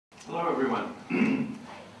Hello, everyone.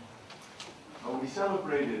 We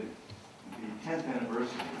celebrated the 10th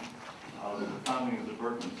anniversary of the founding of the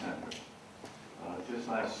Berkman Center just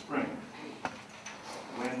last spring.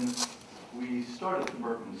 When we started the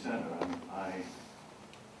Berkman Center, and I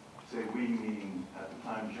say we, meaning at the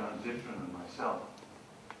time John Zittrain and myself,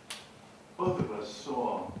 both of us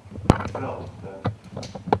saw and felt that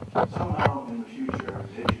somehow in the future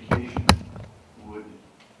education would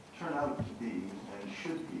turn out to be and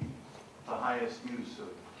should be the highest use of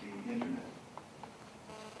the internet.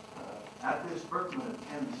 At this Berkman at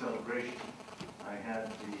 10 celebration, I had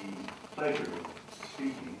the pleasure of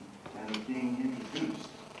speaking and of being introduced.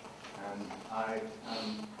 And I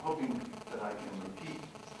am hoping that I can repeat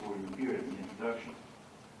for you here at the introduction.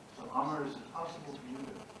 So, Amar, is it possible for you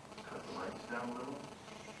to cut the lights down a little?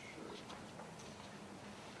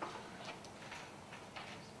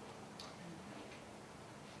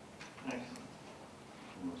 Excellent.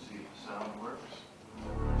 And we'll see if the sound works.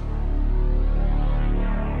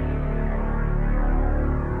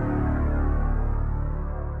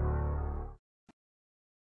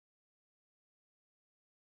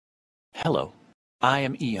 Hello, I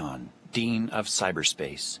am Eon, Dean of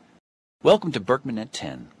Cyberspace. Welcome to Berkman at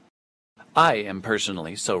 10. I am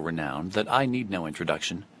personally so renowned that I need no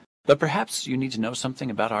introduction, but perhaps you need to know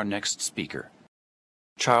something about our next speaker.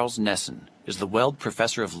 Charles Nesson is the Weld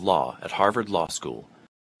Professor of Law at Harvard Law School.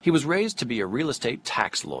 He was raised to be a real estate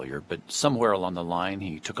tax lawyer, but somewhere along the line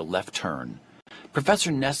he took a left turn.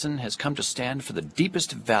 Professor Nesson has come to stand for the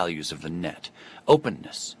deepest values of the net: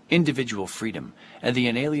 openness, individual freedom, and the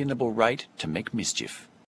inalienable right to make mischief.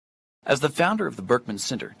 As the founder of the Berkman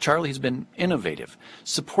Center, Charlie has been innovative,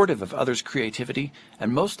 supportive of others' creativity,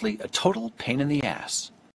 and mostly a total pain in the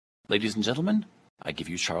ass. Ladies and gentlemen, I give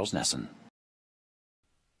you Charles Nesson.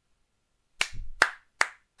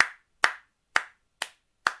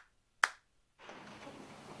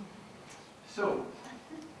 So,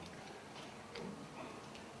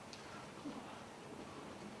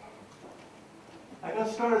 I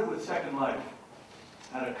got started with Second Life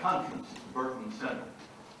at a conference at the Berkman Center.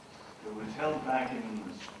 It was held back in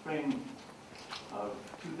the spring of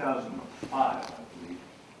 2005, I believe.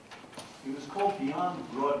 It was called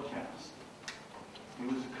Beyond Broadcast.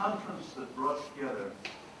 It was a conference that brought together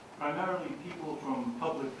primarily people from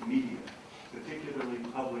public media, particularly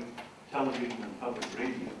public television and public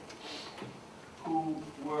radio, who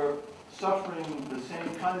were suffering the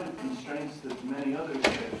same kind of constraints that many others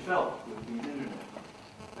had felt with the internet.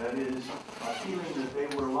 That is, a feeling that they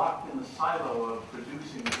were locked in a silo of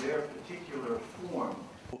producing their particular form.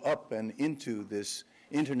 Up and into this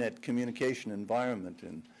internet communication environment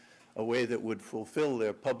in a way that would fulfill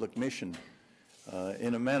their public mission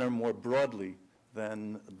in a manner more broadly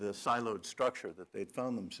than the siloed structure that they'd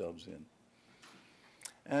found themselves in.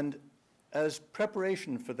 And as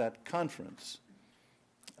preparation for that conference,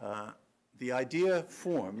 the idea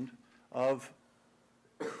formed of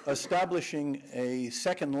establishing a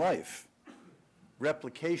Second Life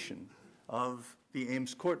replication of the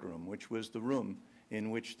Ames courtroom, which was the room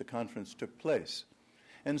in which the conference took place.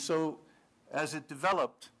 And so, as it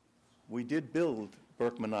developed, we did build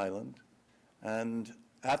Berkman Island, and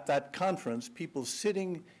at that conference, people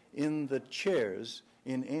sitting in the chairs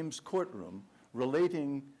in Ames courtroom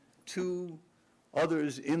relating to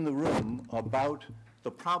others in the room about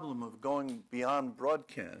the problem of going beyond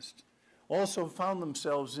broadcast also found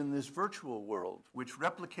themselves in this virtual world, which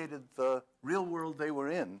replicated the real world they were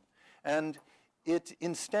in, and it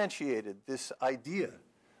instantiated this idea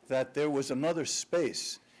that there was another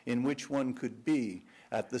space in which one could be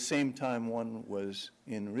at the same time one was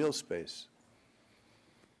in real space.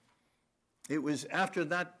 It was after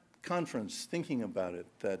that conference, thinking about it,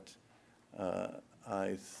 that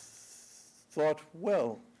I thought,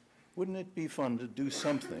 well, wouldn't it be fun to do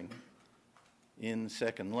something in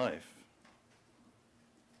Second Life?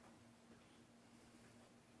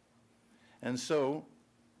 And so,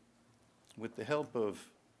 with the help of,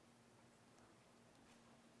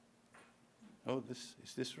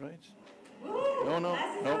 is this right? No.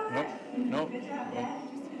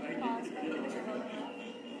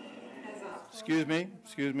 Excuse me.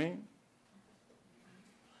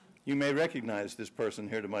 You may recognize this person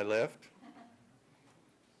here to my left.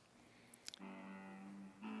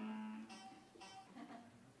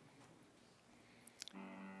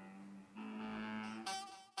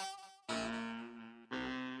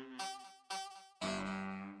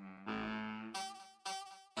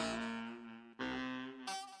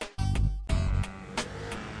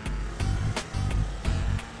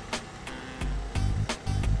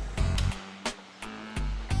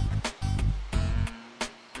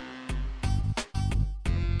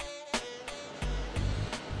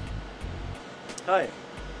 Hi,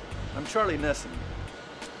 I'm Charlie Nesson.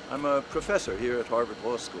 I'm a professor here at Harvard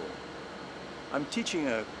Law School. I'm teaching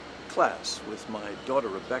a class with my daughter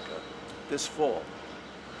Rebecca this fall.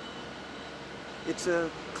 It's a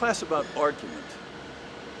class about argument,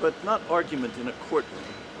 but not argument in a courtroom,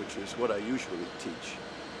 which is what I usually teach,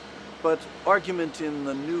 but argument in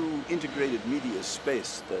the new integrated media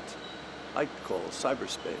space that I call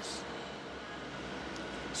cyberspace.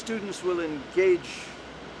 Students will engage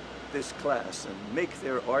this class and make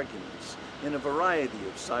their arguments in a variety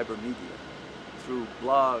of cyber media, through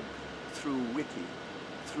blog, through wiki,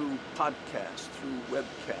 through podcast, through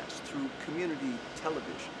webcast, through community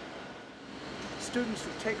television. Students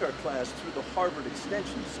who take our class through the Harvard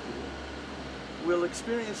Extension School will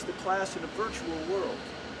experience the class in a virtual world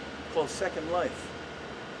called Second Life,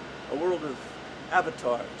 a world of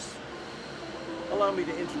avatars. Allow me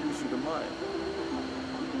to introduce you to mine.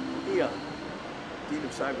 Eon, Dean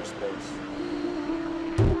of Cyberspace.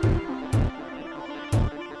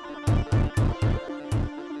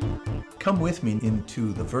 Come with me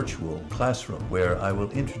into the virtual classroom where I will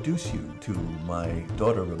introduce you to my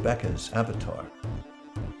daughter Rebecca's avatar.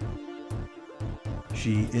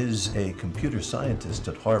 She is a computer scientist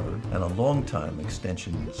at Harvard and a longtime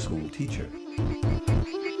extension school teacher.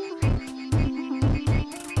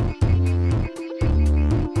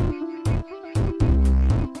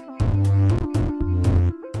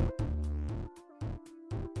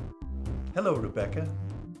 Hello, Rebecca.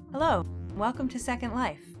 Hello, welcome to Second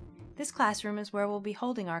Life. This classroom is where we'll be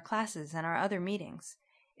holding our classes and our other meetings.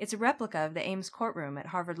 It's a replica of the Ames courtroom at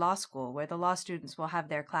Harvard Law School where the law students will have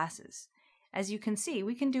their classes. As you can see,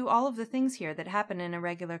 we can do all of the things here that happen in a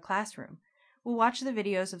regular classroom. We'll watch the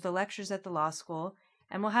videos of the lectures at the law school,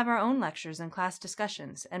 and we'll have our own lectures and class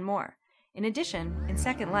discussions, and more. In addition, in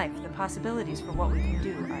Second Life, the possibilities for what we can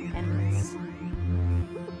do are endless.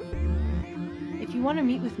 If you want to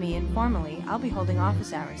meet with me informally, I'll be holding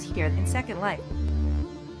office hours here in Second Life.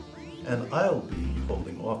 And I'll be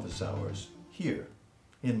holding office hours here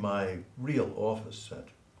in my real office at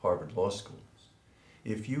Harvard Law School.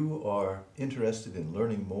 If you are interested in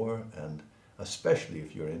learning more, and especially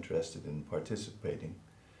if you're interested in participating,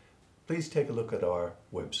 please take a look at our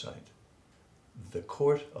website,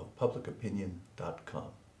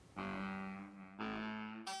 thecourtofpublicopinion.com.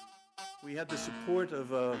 We had the support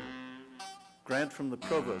of a grant from the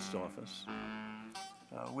Provost's office,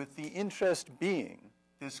 with the interest being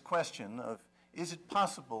this question of, is it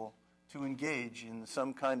possible to engage in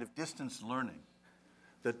some kind of distance learning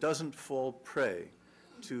that doesn't fall prey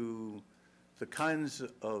to the kinds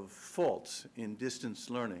of faults in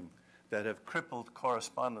distance learning that have crippled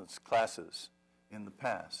correspondence classes in the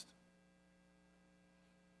past?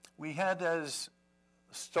 We had as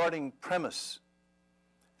starting premise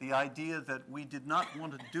the idea that we did not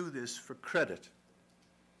want to do this for credit,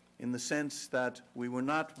 in the sense that we were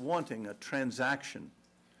not wanting a transaction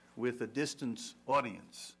with a distance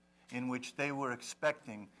audience in which they were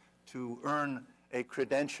expecting to earn a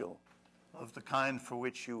credential of the kind for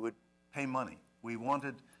which you would pay money. We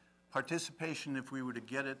wanted participation, if we were to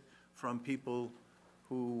get it, from people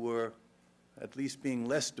who were at least being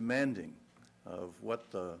less demanding of what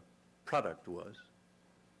the product was.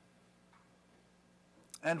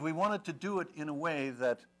 And we wanted to do it in a way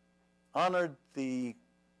that honored the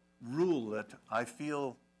rule that I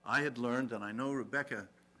feel I had learned, and I know Rebecca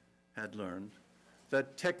had learned,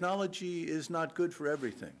 that technology is not good for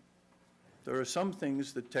everything. There are some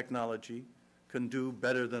things that technology can do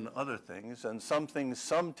better than other things, and some things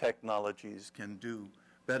some technologies can do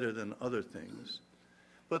better than other things.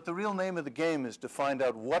 But the real name of the game is to find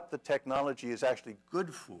out what the technology is actually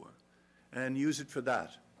good for and use it for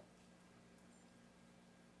that.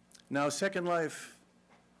 Now, Second Life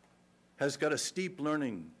has got a steep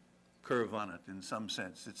learning curve on it in some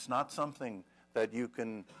sense. It's not something that you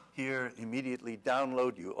can here immediately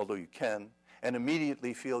download, although you can, and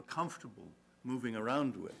immediately feel comfortable moving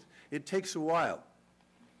around with. It takes a while.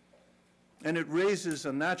 And it raises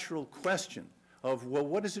a natural question of, well,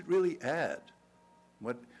 what does it really add?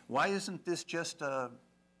 Why isn't this just a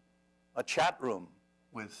chat room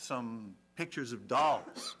with some pictures of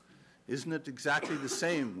dolls? Isn't it exactly the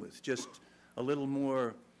same with just a little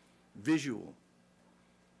more visual?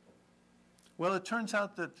 Well, it turns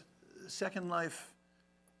out that Second Life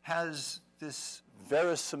has this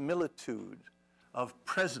verisimilitude of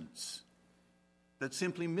presence that's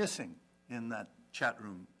simply missing in that chat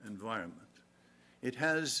room environment. It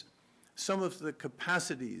has some of the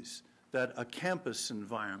capacities that a campus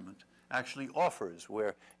environment actually offers,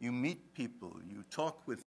 where you meet people, you talk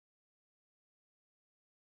with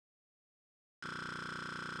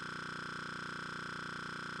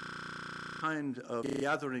kind of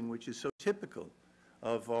gathering which is so typical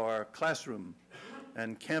of our classroom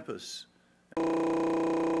and campus.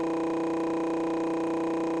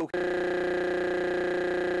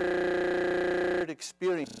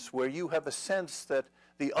 Experience where you have a sense that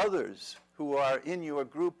the others who are in your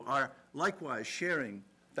group are likewise sharing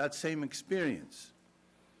that same experience.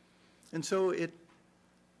 And so it,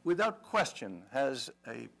 without question, has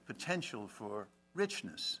a potential for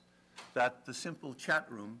richness that the simple chat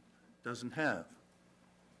room doesn't have.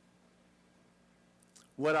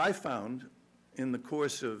 What I found in the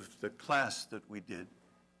course of the class that we did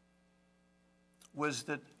was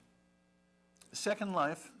that Second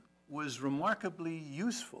Life was remarkably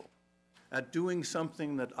useful at doing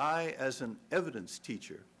something that I, as an evidence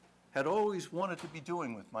teacher, had always wanted to be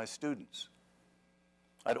doing with my students.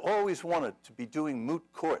 I'd always wanted to be doing moot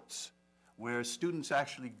courts, where students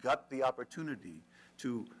actually got the opportunity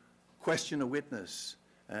to question a witness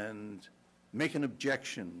and make an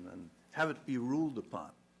objection and have it be ruled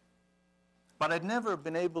upon. But I'd never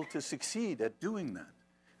been able to succeed at doing that,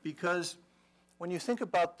 because when you think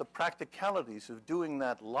about the practicalities of doing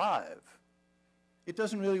that live, it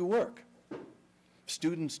doesn't really work.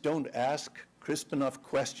 Students don't ask crisp enough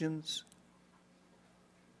questions.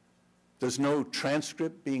 There's no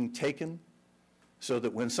transcript being taken so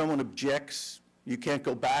that when someone objects, you can't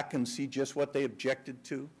go back and see just what they objected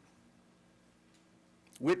to.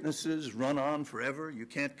 Witnesses run on forever. You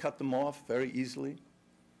can't cut them off very easily.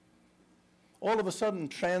 All of a sudden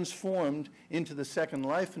transformed into the Second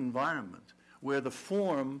Life environment, where the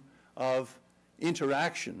form of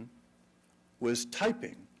interaction was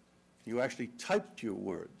typing. You actually typed your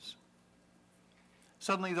words.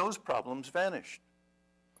 Suddenly those problems vanished.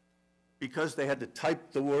 Because they had to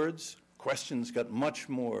type the words, questions got much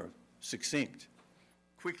more succinct.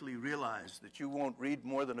 Quickly realized that you won't read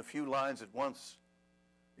more than a few lines at once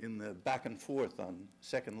in the back and forth on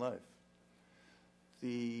Second Life.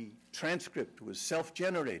 The transcript was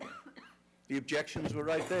self-generating. The objections were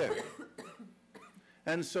right there.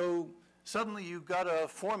 And so suddenly you got a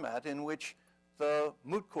format in which the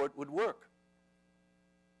moot court would work.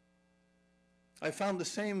 I found the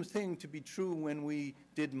same thing to be true when we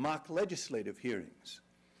did mock legislative hearings.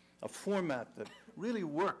 A format that really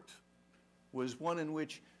worked was one in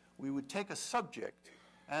which we would take a subject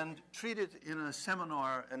and treat it in a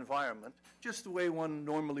seminar environment, just the way one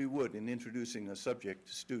normally would in introducing a subject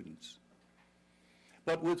to students.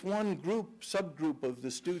 But with one group, subgroup of the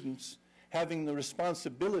students having the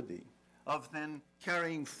responsibility of then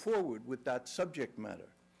carrying forward with that subject matter.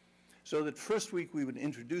 So that first week we would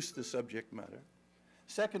introduce the subject matter.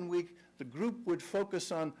 Second week, the group would focus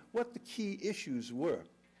on what the key issues were,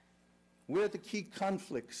 where the key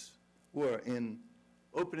conflicts were in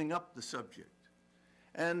opening up the subject,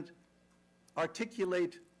 and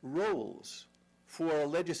articulate roles for a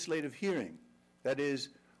legislative hearing. That is,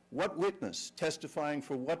 what witness testifying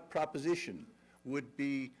for what proposition would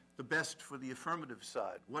be the best for the affirmative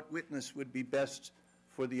side? What witness would be best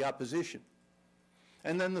for the opposition?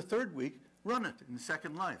 And then the third week, run it in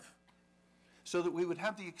Second Life, so that we would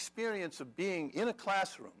have the experience of being in a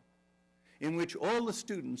classroom in which all the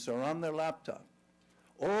students are on their laptop,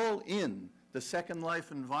 all in the Second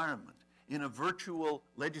Life environment, in a virtual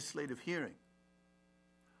legislative hearing,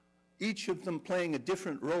 each of them playing a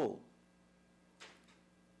different role.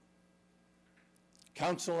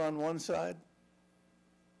 Counsel on one side,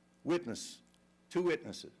 witness, two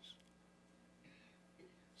witnesses,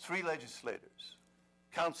 three legislators,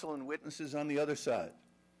 counsel and witnesses on the other side.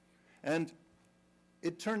 And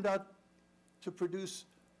it turned out to produce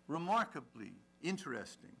remarkably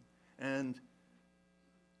interesting and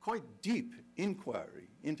quite deep inquiry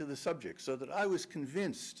into the subject, so that I was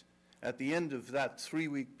convinced at the end of that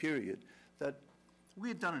 3-week period that we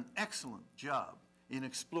had done an excellent job in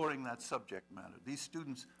exploring that subject matter. These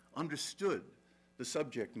students understood the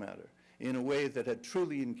subject matter in a way that had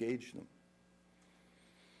truly engaged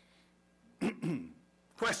them.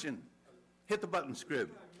 Question. Hit the button, Scrib.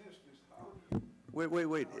 Wait. How do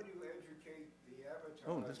you educate the avatars?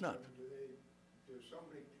 Oh, there's not. Does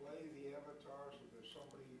somebody play the avatars, or there's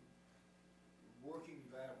somebody working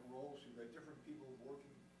that role? So you've got different people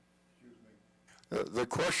working, excuse me. The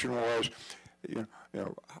question was, you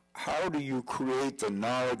know, how do you create the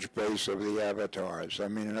knowledge base of the avatars? I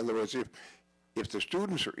mean, in other words, if the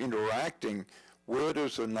students are interacting, where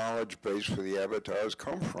does the knowledge base for the avatars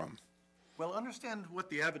come from? Well, understand what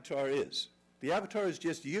the avatar is. The avatar is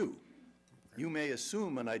just you. You may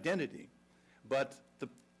assume an identity, but the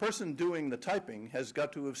person doing the typing has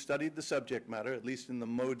got to have studied the subject matter, at least in the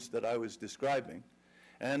modes that I was describing,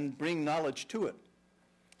 and bring knowledge to it.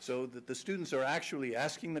 so that the students are actually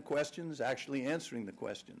asking the questions, actually answering the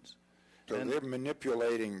questions. So And they're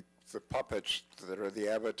manipulating the puppets that are the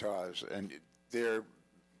avatars, and their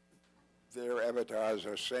avatars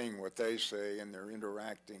are saying what they say, and they're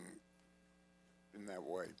interacting in that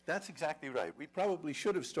way. that's exactly right. We probably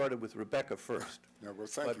should have started with Rebecca first. No, well,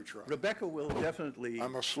 thank But you, Charlie. Rebecca will definitely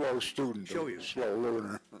I'm a slow student, show a you. slow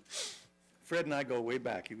learner. Fred and I go way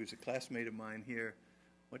back. He was a classmate of mine here.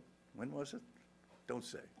 When was it? Don't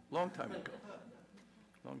say. Long time ago.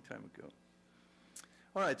 Long time ago.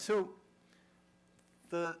 All right, so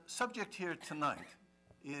the subject here tonight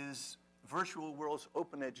is virtual worlds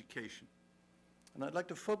open education. And I'd like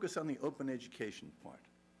to focus on the open education part.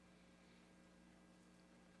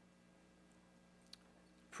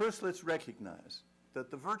 First, let's recognize that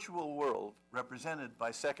the virtual world represented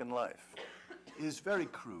by Second Life is very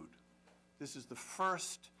crude. This is the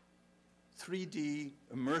first 3D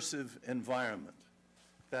immersive environment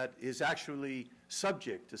that is actually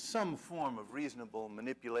subject to some form of reasonable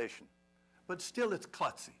manipulation. But still it's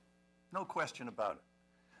klutzy, no question about it.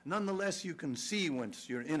 Nonetheless, you can see once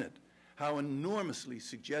you're in it how enormously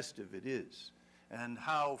suggestive it is and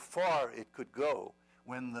how far it could go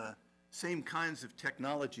when the same kinds of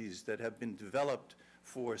technologies that have been developed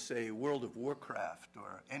for, say, World of Warcraft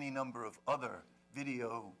or any number of other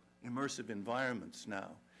video immersive environments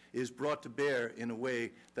now is brought to bear in a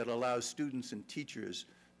way that allows students and teachers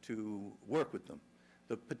to work with them.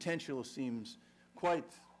 The potential seems quite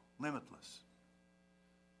limitless.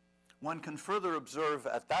 One can further observe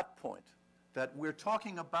at that point that we're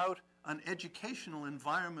talking about an educational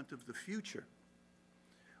environment of the future,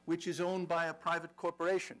 which is owned by a private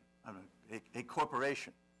corporation, a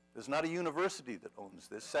corporation. There's not a university that owns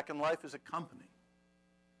this. Second Life is a company.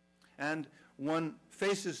 And one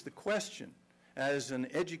faces the question as an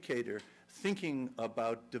educator thinking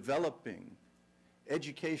about developing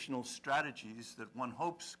educational strategies that one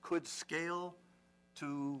hopes could scale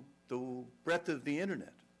to the breadth of the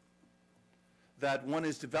internet, that one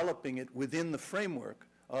is developing it within the framework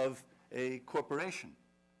of a corporation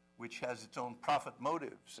which has its own profit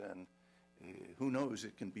motives, and who knows,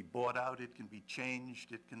 it can be bought out, it can be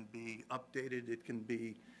changed, it can be updated, it can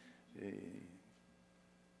be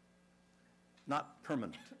not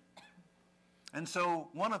permanent. And so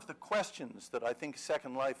one of the questions that I think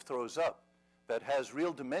Second Life throws up that has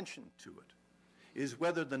real dimension to it is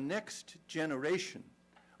whether the next generation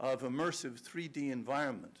of immersive 3D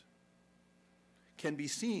environment can be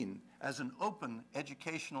seen as an open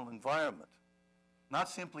educational environment. Not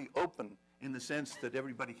simply open in the sense that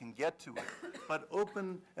everybody can get to it, but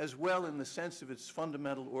open as well in the sense of its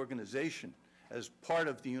fundamental organization as part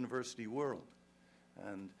of the university world.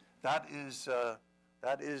 And that is a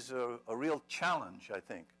real challenge, I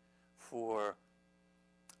think, for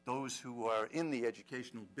those who are in the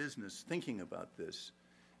educational business thinking about this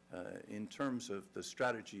in terms of the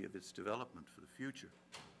strategy of its development for the future.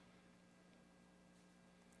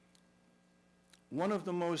 One of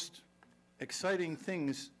the most exciting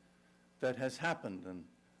things that has happened, and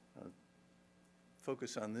I'll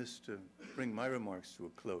focus on this to bring my remarks to a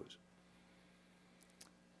close,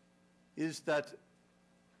 is that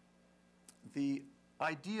the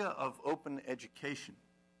idea of open education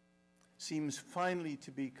seems finally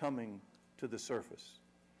to be coming to the surface.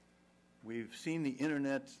 We've seen the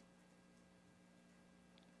internet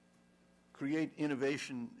create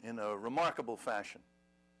innovation in a remarkable fashion.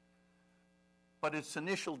 But its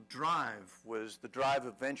initial drive was the drive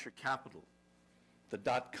of venture capital, the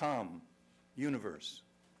dot-com universe.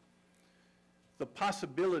 The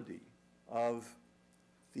possibility of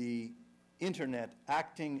the internet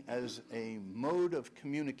acting as a mode of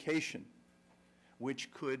communication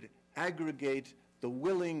which could aggregate the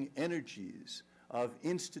willing energies of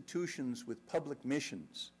institutions with public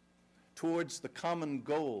missions towards the common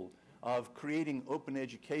goal of creating open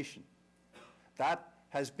education. That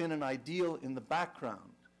has been an ideal in the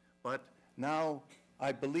background, but now,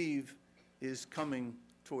 I believe, is coming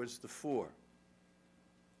towards the fore.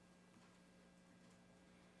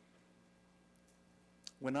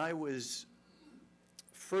 When I was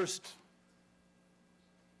first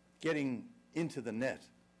getting into the net,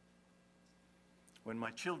 when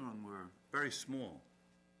my children were very small,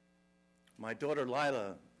 my daughter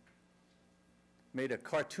Lila made a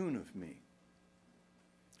cartoon of me,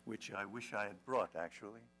 which I wish I had brought,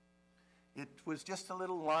 actually. It was just a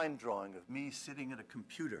little line drawing of me sitting at a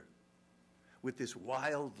computer with this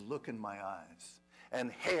wild look in my eyes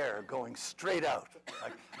and hair going straight out,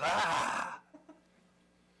 like, ah!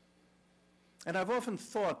 And I've often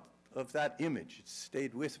thought of that image, it's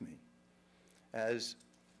stayed with me, as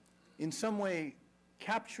in some way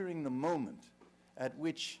capturing the moment at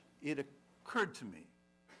which it occurred to me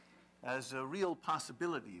as a real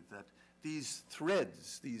possibility that these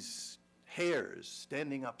threads, these hairs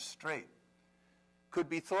standing up straight, could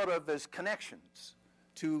be thought of as connections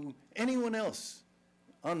to anyone else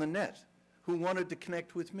on the net who wanted to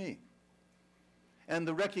connect with me. And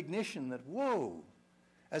the recognition that, whoa,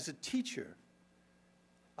 as a teacher,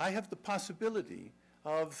 I have the possibility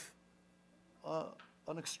of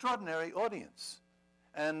an extraordinary audience.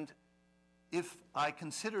 And if I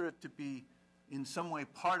consider it to be in some way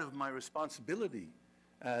part of my responsibility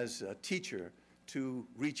as a teacher to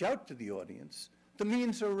reach out to the audience, the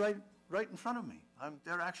means are right in front of me.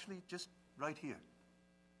 They're actually just right here.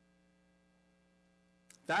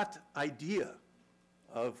 That idea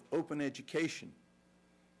of open education,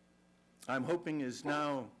 I'm hoping, is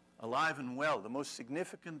now alive and well. The most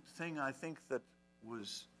significant thing I think that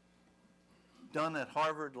was done at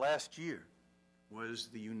Harvard last year was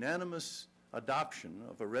the unanimous adoption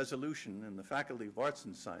of a resolution in the Faculty of Arts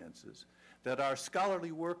and Sciences that our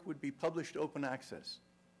scholarly work would be published open access.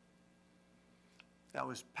 That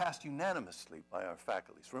was passed unanimously by our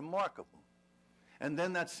faculty. It's remarkable. And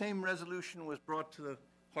then that same resolution was brought to the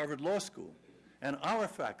Harvard Law School, and our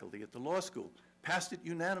faculty at the law school passed it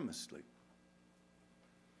unanimously.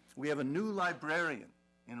 We have a new librarian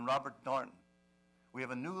in Robert Darnton. We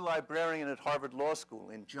have a new librarian at Harvard Law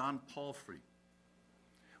School in John Palfrey.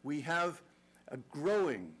 We have a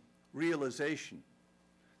growing realization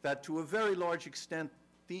that to a very large extent,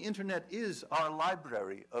 the internet is our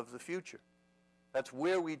library of the future. That's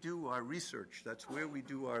where we do our research. That's where we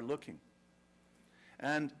do our looking.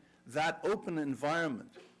 And that open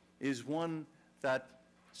environment is one that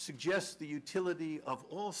suggests the utility of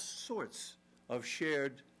all sorts of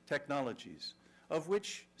shared technologies, of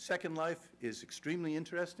which Second Life is extremely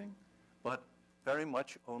interesting, but very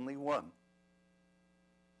much only one.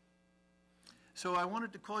 So I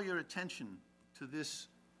wanted to call your attention to this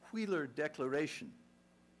Wheeler Declaration,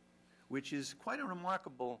 which is quite a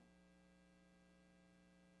remarkable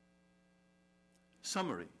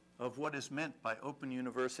summary of what is meant by open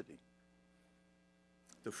university.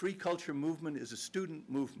 The free culture movement is a student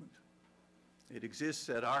movement. It exists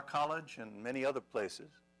at our college and many other places.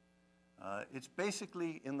 It's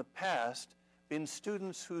basically, in the past, been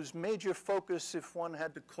students whose major focus, if one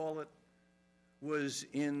had to call it, was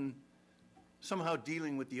in somehow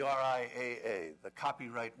dealing with the RIAA, the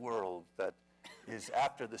copyright world that is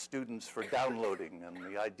after the students for downloading and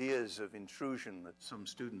the ideas of intrusion that some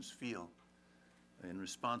students feel in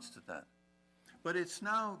response to that. But it's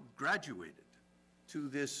now graduated to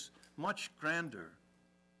this much grander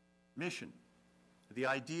mission, the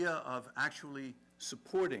idea of actually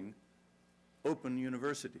supporting open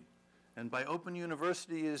university. And by open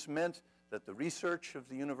university is meant that the research of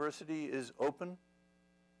the university is open,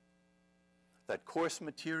 that course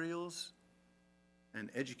materials and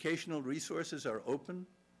educational resources are open,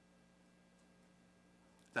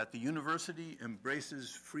 that the university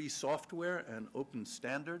embraces free software and open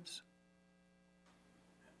standards,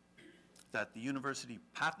 that the university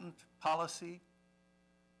patent policy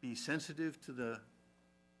be sensitive to the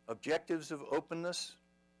objectives of openness,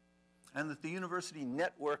 and that the university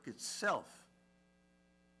network itself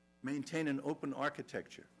maintain an open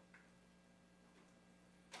architecture.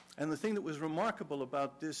 And the thing that was remarkable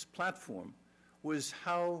about this platform was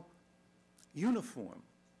how uniform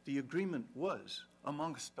the agreement was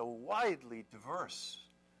amongst a widely diverse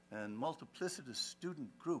and multiplicitous student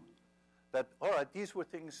group, that, all right, these were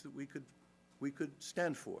things that we could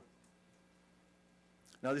stand for.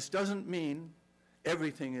 Now, this doesn't mean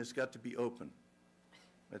everything has got to be open.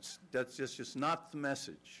 That's just not the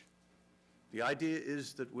message. The idea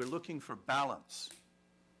is that we're looking for balance.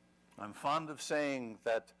 I'm fond of saying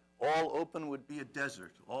that all open would be a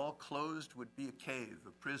desert, all closed would be a cave,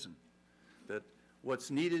 a prison. That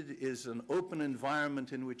what's needed is an open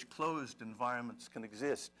environment in which closed environments can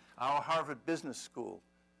exist. Our Harvard Business School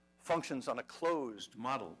functions on a closed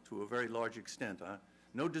model to a very large extent.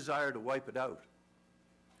 No desire to wipe it out.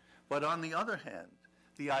 But on the other hand,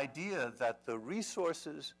 the idea that the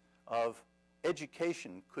resources of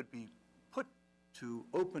education could be put to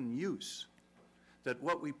open use, that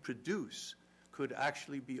what we produce could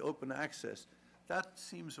actually be open access, that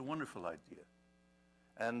seems a wonderful idea.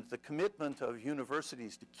 And the commitment of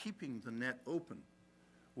universities to keeping the net open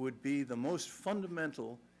would be the most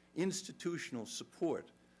fundamental institutional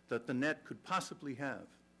support that the net could possibly have.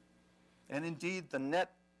 And indeed, the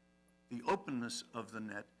net, the openness of the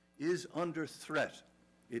net, is under threat.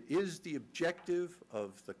 It is the objective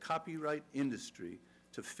of the copyright industry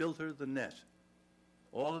to filter the net.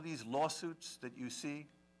 All of these lawsuits that you see,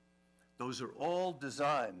 Those are all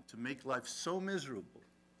designed to make life so miserable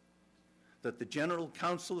that the general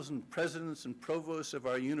counsels and presidents and provosts of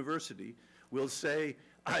our university will say,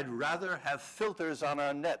 I'd rather have filters on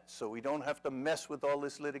our net so we don't have to mess with all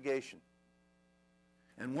this litigation.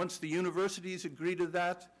 And once the universities agree to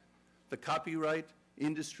that, the copyright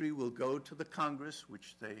industry will go to the Congress,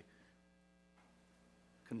 which they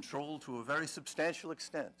control to a very substantial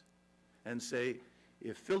extent, and say,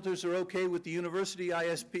 if filters are okay with the university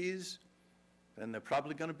ISPs, then they're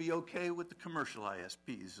probably going to be okay with the commercial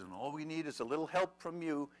ISPs, and all we need is a little help from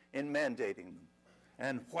you in mandating them.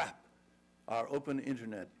 And whap, our open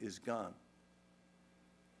internet is gone.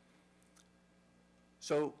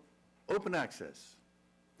 So, open access,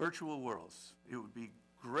 virtual worlds. It would be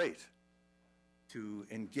great to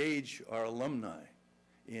engage our alumni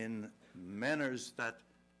in manners that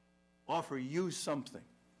offer you something.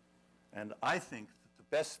 And I think that the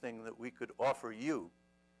best thing that we could offer you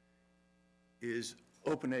is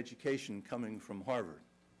open education coming from Harvard.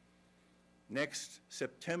 Next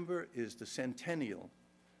September is the centennial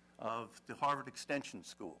of the Harvard Extension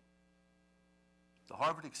School. The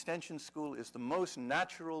Harvard Extension School is the most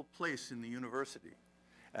natural place in the university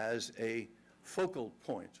as a focal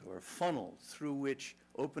point or funnel through which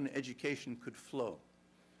open education could flow.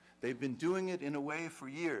 They've been doing it in a way for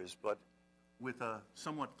years, but with a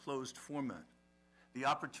somewhat closed format. The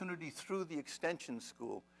opportunity through the Extension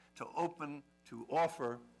School to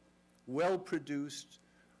offer well-produced,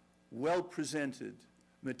 well-presented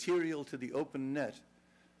material to the open net,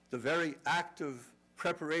 the very act of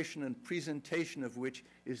preparation and presentation of which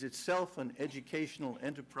is itself an educational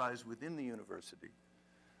enterprise within the university.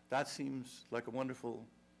 That seems like a wonderful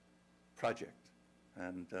project,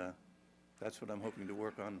 and that's what I'm hoping to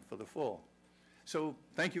work on for the fall. So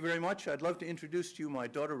thank you very much. I'd love to introduce to you my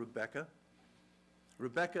daughter, Rebecca.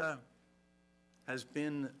 Rebecca has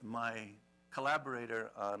been my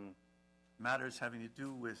collaborator on matters having to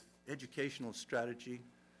do with educational strategy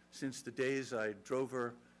since the days I drove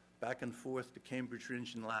her back and forth to Cambridge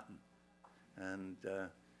in Latin. And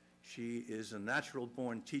she is a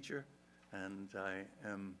natural-born teacher, and I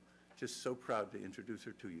am just so proud to introduce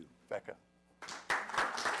her to you. Becca.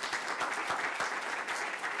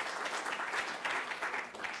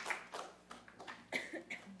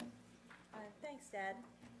 Thanks, Dad.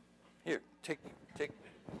 Here, take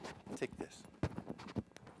this.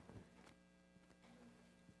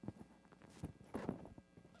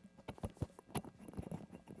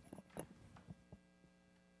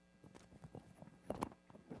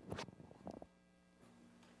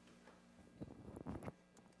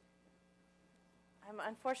 I'm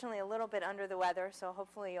unfortunately a little bit under the weather, so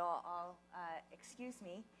hopefully you'll all excuse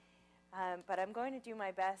me. But I'm going to do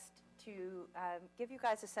my best to give you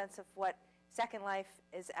guys a sense of what Second Life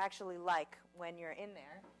is actually like when you're in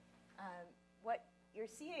there. What you're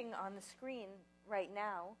seeing on the screen right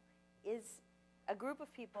now is a group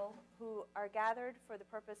of people who are gathered for the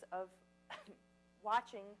purpose of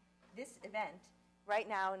watching this event right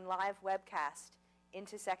now in live webcast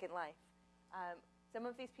into Second Life. Some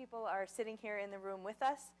of these people are sitting here in the room with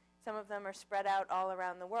us. Some of them are spread out all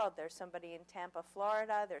around the world. There's somebody in Tampa,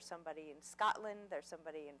 Florida. There's somebody in Scotland. There's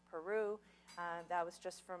somebody in Peru. That was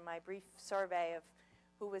just from my brief survey of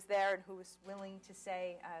who was there and who was willing to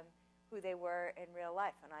say who they were in real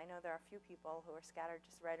life. And I know there are a few people who are scattered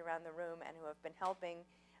just right around the room and who have been helping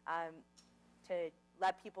to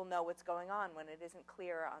let people know what's going on when it isn't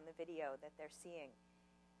clear on the video that they're seeing.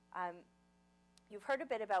 You've heard a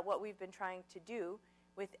bit about what we've been trying to do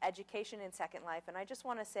with education in Second Life, and I just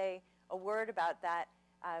want to say a word about that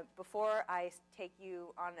before I take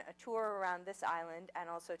you on a tour around this island and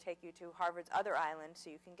also take you to Harvard's other island so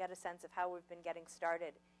you can get a sense of how we've been getting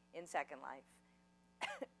started in Second Life.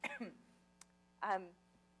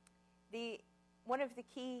 One of the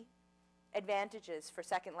key advantages for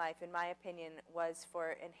Second Life, in my opinion, was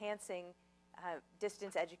for enhancing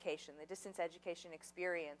distance education, the distance education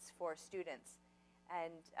experience for students.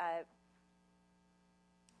 And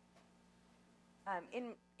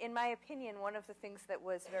in my opinion, one of the things that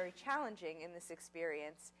was very challenging in this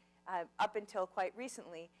experience, up until quite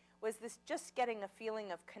recently, was this just getting a feeling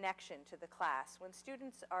of connection to the class. When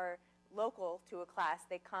students are local to a class,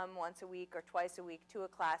 they come once a week or twice a week to a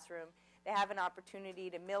classroom. They have an opportunity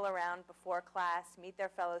to mill around before class, meet their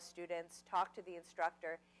fellow students, talk to the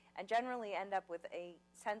instructor, and generally end up with a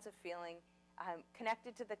sense of feeling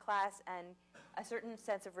connected to the class and a certain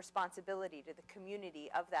sense of responsibility to the community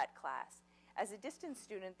of that class. As a distance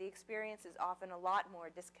student, the experience is often a lot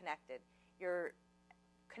more disconnected. Your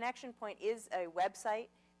connection point is a website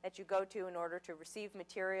that you go to in order to receive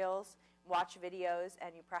materials, watch videos,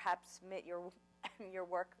 and you perhaps submit your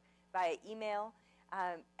work via email,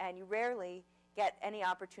 and you rarely get any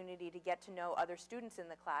opportunity to get to know other students in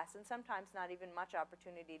the class, and sometimes not even much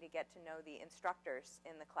opportunity to get to know the instructors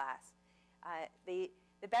in the class.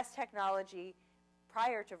 The best technology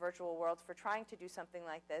prior to virtual worlds for trying to do something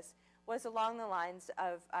like this was along the lines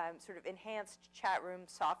of sort of enhanced chat room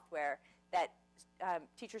software that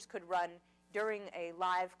teachers could run during a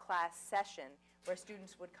live class session where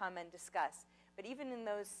students would come and discuss. But even in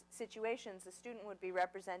those situations, the student would be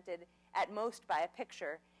represented at most by a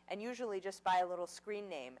picture and usually just by a little screen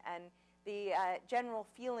name. And the general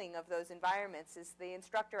feeling of those environments is the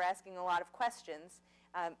instructor asking a lot of questions,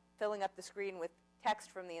 filling up the screen with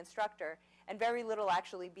text from the instructor, and very little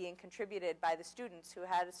actually being contributed by the students who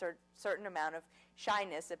had a certain amount of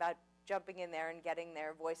shyness about jumping in there and getting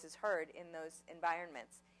their voices heard in those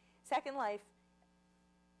environments. Second Life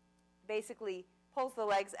basically pulls the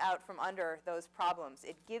legs out from under those problems.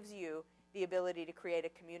 It gives you the ability to create a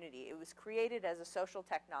community. It was created as a social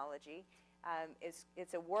technology.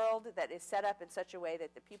 It's a world that is set up in such a way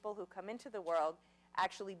that the people who come into the world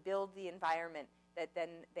actually build the environment that then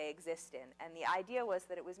they exist in. And the idea was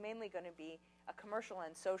that it was mainly going to be a commercial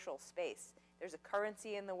and social space. There's a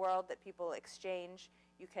currency in the world that people exchange.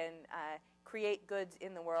 You can create goods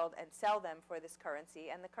in the world and sell them for this currency.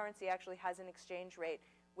 And the currency actually has an exchange rate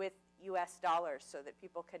with US dollars so that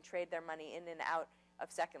people can trade their money in and out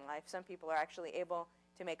of Second Life. Some people are actually able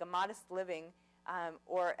to make a modest living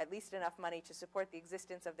or at least enough money to support the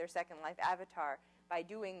existence of their Second Life avatar by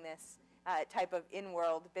doing this type of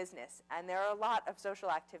in-world business. And there are a lot of social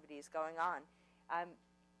activities going on.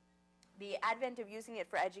 The advent of using it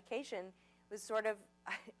for education was sort of,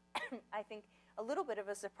 I think, a little bit of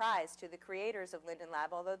a surprise to the creators of Linden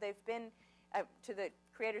Lab, although they've been, to the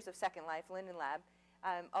creators of Second Life, Linden Lab,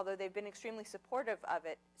 although they've been extremely supportive of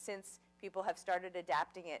it since people have started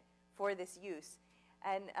adapting it for this use.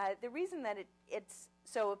 And the reason that it's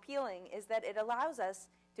so appealing is that it allows us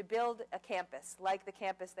to build a campus, like the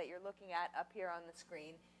campus that you're looking at up here on the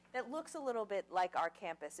screen, that looks a little bit like our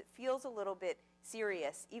campus. It feels a little bit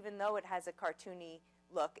serious, even though it has a cartoony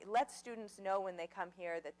look. It lets students know when they come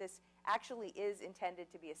here that this actually is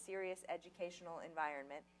intended to be a serious educational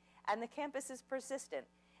environment. And the campus is persistent.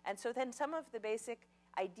 And so then some of the basic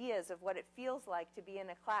ideas of what it feels like to be in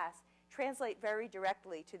a class translate very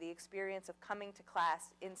directly to the experience of coming to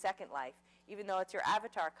class in Second Life, even though it's your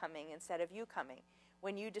avatar coming instead of you coming.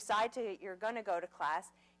 When you decide you're going to go to class,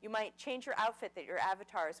 you might change your outfit that your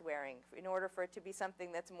avatar is wearing in order for it to be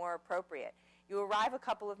something that's more appropriate. You arrive a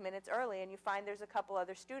couple of minutes early and you find there's a couple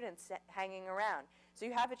other students hanging around. So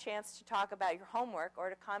you have a chance to talk about your homework or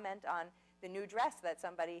to comment on the new dress that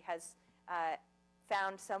somebody has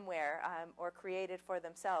found somewhere or created for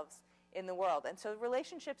themselves in the world. And so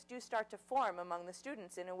relationships do start to form among the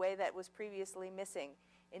students in a way that was previously missing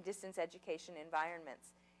in distance education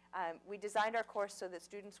environments. We designed our course so that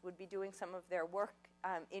students would be doing some of their work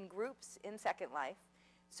in groups in Second Life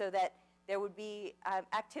so that there would be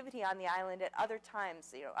activity on the island at other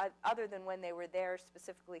times, other than when they were there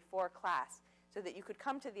specifically for class, so that you could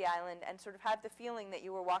come to the island and sort of have the feeling that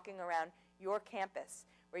you were walking around your campus,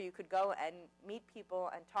 where you could go and meet people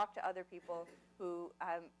and talk to other people who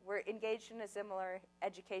were engaged in a similar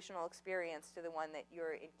educational experience to the one that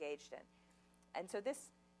you're engaged in. And so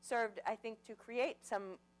this served, I think, to create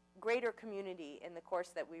some greater community in the course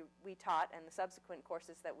that we taught and the subsequent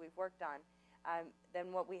courses that we've worked on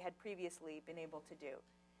than what we had previously been able to do.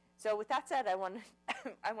 So with that said, I want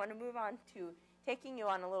to move on to taking you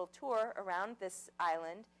on a little tour around this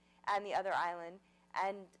island and the other island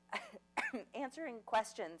and answering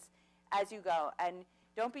questions as you go. And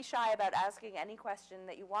don't be shy about asking any question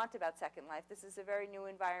that you want about Second Life. This is a very new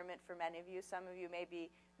environment for many of you. Some of you may be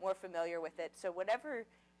more familiar with it. So whatever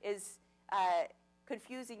is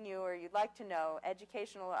confusing you or you'd like to know,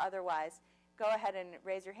 educational or otherwise, go ahead and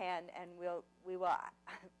raise your hand and we will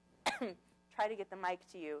try to get the mic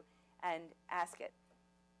to you and ask it.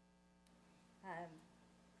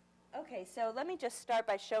 Okay, so let me just start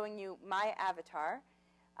by showing you my avatar.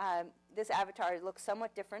 This avatar looks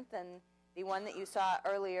somewhat different than the one that you saw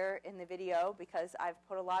earlier in the video because I've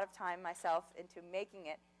put a lot of time myself into making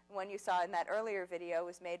it. The one you saw in that earlier video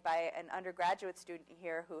was made by an undergraduate student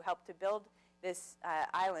here who helped to build this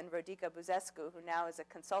island, Rodica Buzescu, who now is a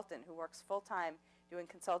consultant who works full-time doing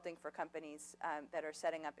consulting for companies that are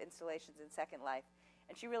setting up installations in Second Life.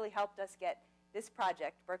 And she really helped us get this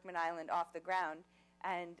project, Berkman Island, off the ground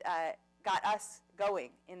and got us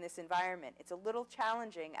going in this environment. It's a little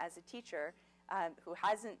challenging as a teacher who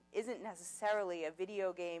isn't necessarily a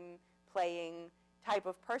video game playing type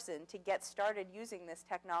of person to get started using this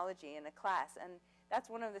technology in a class. And that's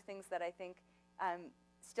one of the things that I think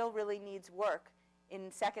still really needs work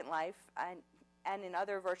in Second Life and in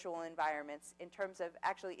other virtual environments in terms of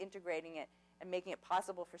actually integrating it and making it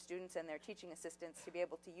possible for students and their teaching assistants to be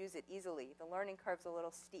able to use it easily. The learning curve's a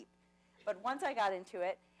little steep. But once I got into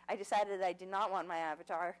it, I decided I did not want my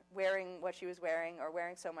avatar wearing what she was wearing or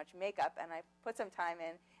wearing so much makeup, and I put some time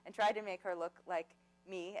in and tried to make her look like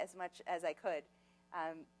me as much as I could.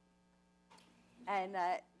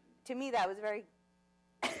 To me, that was very,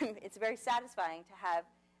 it's very satisfying to have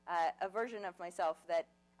a version of myself that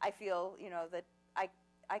I feel, you know, that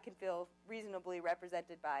I can feel reasonably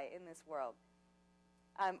represented by in this world.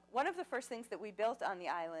 One of the first things that we built on the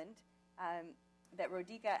island, that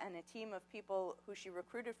Rodica and a team of people who she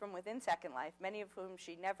recruited from within Second Life, many of whom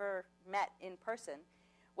she never met in person,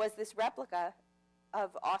 was this replica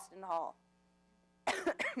of Austin Hall,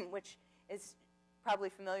 which is probably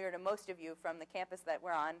familiar to most of you from the campus that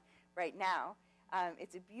we're on right now.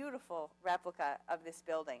 It's a beautiful replica of this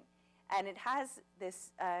building, and it has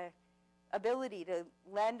this ability to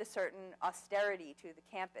lend a certain austerity to the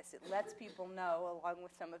campus. It lets people know, along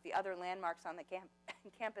with some of the other landmarks on the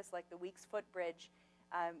campus, like the Weeks Footbridge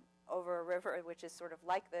over a river, which is sort of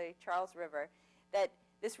like the Charles River, that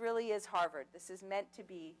this really is Harvard. This is meant to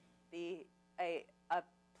be a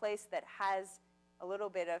place that has a little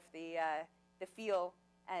bit of the feel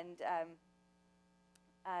and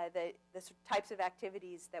the types of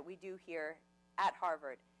activities that we do here at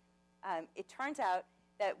Harvard. It turns out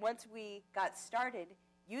that once we got started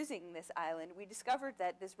using this island, we discovered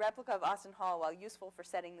that this replica of Austin Hall, while useful for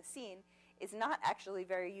setting the scene, is not actually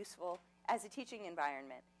very useful as a teaching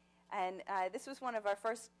environment. And this was one of our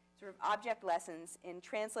first sort of object lessons in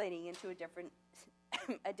translating into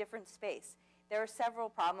a different space. There are several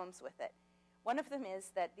problems with it. One of them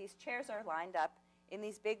is that these chairs are lined up in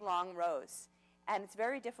these big, long rows. And it's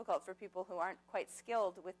very difficult for people who aren't quite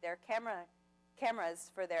skilled with their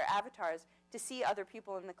cameras for their avatars to see other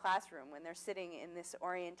people in the classroom when they're sitting in this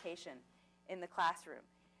orientation in the classroom.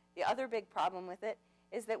 The other big problem with it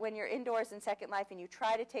is that when you're indoors in Second Life and you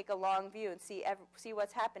try to take a long view and see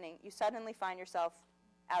what's happening, you suddenly find yourself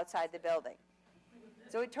outside the building.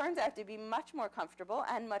 So it turns out to be much more comfortable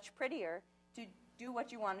and much prettier to do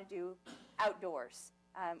what you want to do outdoors,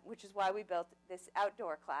 which is why we built this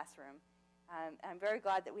outdoor classroom. I'm very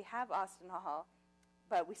glad that we have Austin Hall,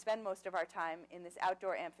 but we spend most of our time in this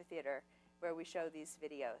outdoor amphitheater where we show these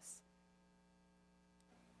videos.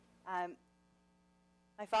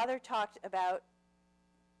 My father talked about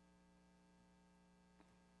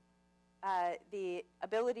the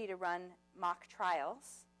ability to run mock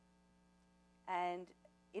trials. And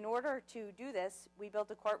in order to do this, we built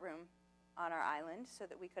a courtroom on our island so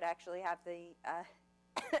that we could actually have the,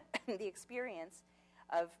 the experience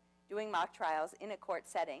of doing mock trials in a court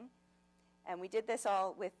setting. And we did this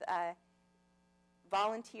all with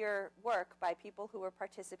volunteer work by people who were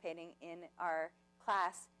participating in our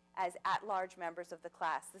class as at-large members of the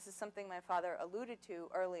class. This is something my father alluded to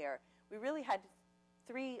earlier. We really had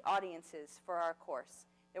three audiences for our course.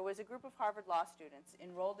 There was a group of Harvard Law students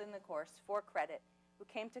enrolled in the course for credit who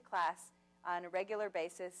came to class on a regular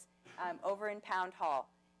basis over in Pound Hall.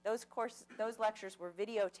 Those lectures were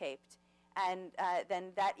videotaped, and then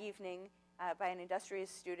that evening by an industrious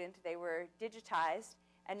student, they were digitized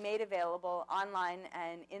and made available online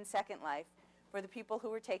and in Second Life for the people who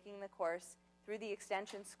were taking the course through the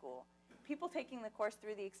Extension School. People taking the course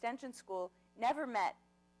through the Extension School never met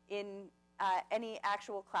in any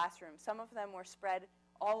actual classroom. Some of them were spread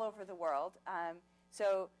all over the world.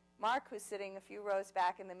 So Mark, who's sitting a few rows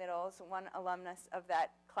back in the middle, is one alumnus of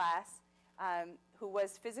that class who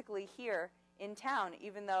was physically here in town,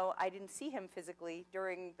 even though I didn't see him physically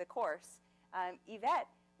during the course. Yvette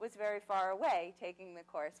was very far away taking the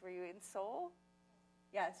course. Were you in Seoul?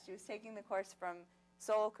 Yes, she was taking the course from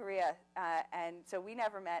Seoul, Korea, and so we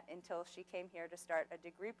never met until she came here to start a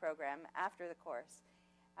degree program after the course.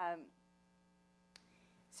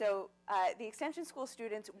 The Extension School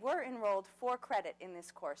students were enrolled for credit in this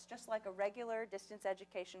course, just like a regular distance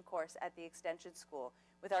education course at the Extension School,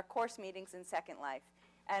 with our course meetings in Second Life.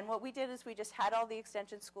 And what we did is we just had all the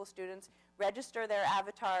Extension School students register their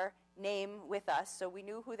avatar name with us, so we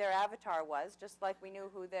knew who their avatar was, just like we knew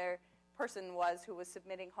who their person was who was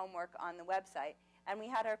submitting homework on the website. And we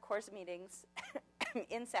had our course meetings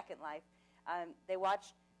in Second Life. They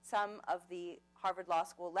watched some of the Harvard Law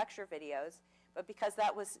School lecture videos, but because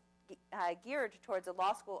that was geared towards a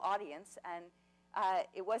law school audience, and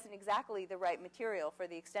it wasn't exactly the right material for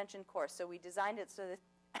the extension course, so we designed it so that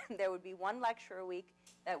there would be one lecture a week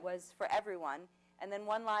that was for everyone, and then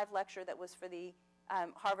one live lecture that was for the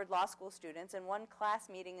Harvard Law School students, and one class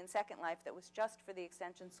meeting in Second Life that was just for the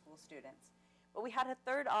Extension School students. But we had a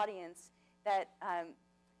third audience that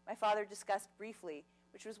my father discussed briefly,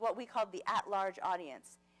 which was what we called the at-large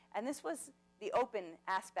audience. And this was the open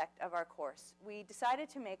aspect of our course. We decided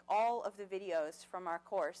to make all of the videos from our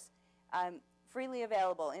course freely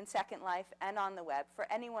available in Second Life and on the web for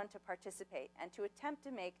anyone to participate, and to attempt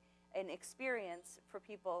to make an experience for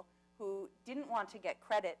people who didn't want to get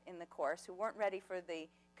credit in the course, who weren't ready for the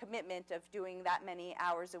commitment of doing that many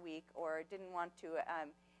hours a week, or didn't want to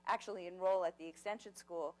actually enroll at the extension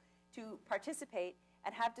school, to participate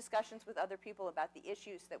and have discussions with other people about the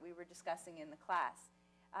issues that we were discussing in the class.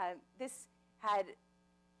 This had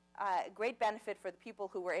great benefit for the people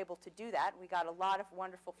who were able to do that. We got a lot of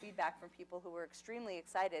wonderful feedback from people who were extremely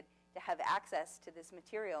excited to have access to this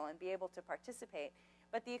material and be able to participate.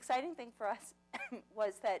 But the exciting thing for us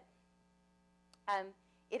was that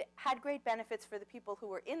it had great benefits for the people who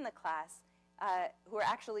were in the class, who were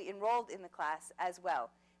actually enrolled in the class as well,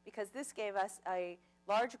 because this gave us a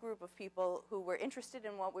large group of people who were interested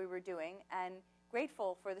in what we were doing and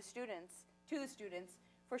grateful for the students,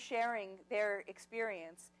 for sharing their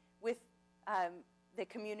experience with the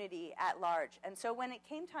community at large. And so when it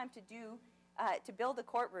came time to build a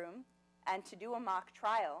courtroom and to do a mock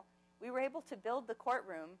trial, we were able to build the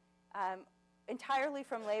courtroom entirely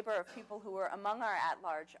from labor of people who were among our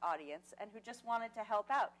at-large audience and who just wanted to help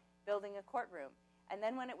out building a courtroom. And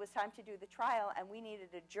then when it was time to do the trial and we needed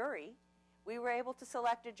a jury, we were able to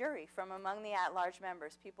select a jury from among the at-large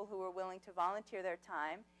members, people who were willing to volunteer their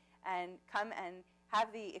time and come and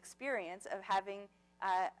have the experience of having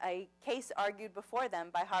a case argued before them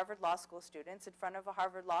by Harvard Law School students in front of a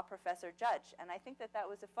Harvard Law professor judge. And I think that that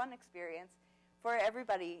was a fun experience for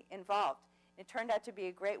everybody involved. It turned out to be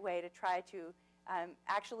a great way to try to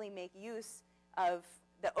actually make use of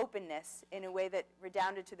the openness in a way that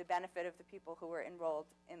redounded to the benefit of the people who were enrolled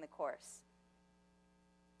in the course.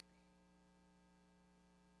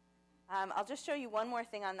 I'll just show you one more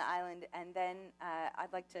thing on the island, and then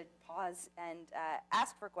I'd like to pause and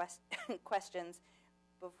ask for questions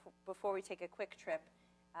before we take a quick trip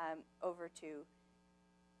over to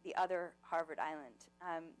the other Harvard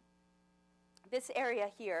Island. This area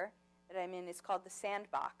here that I'm in is called the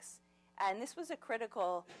Sandbox, and this was a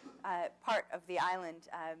critical part of the island.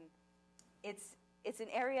 It's an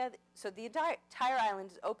area, so the entire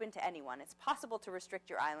island is open to anyone. It's possible to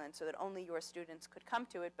restrict your island so that only your students could come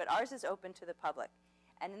to it, but ours is open to the public.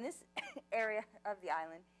 And in this area of the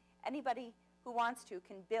island, anybody who wants to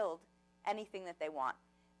can build anything that they want.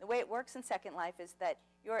 The way it works in Second Life is that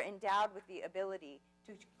you're endowed with the ability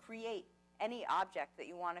to create any object that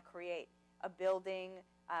you want to create. A building,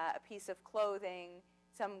 a piece of clothing,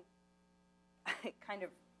 some kind of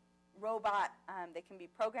robot. They can be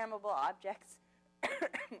programmable objects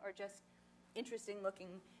or just interesting looking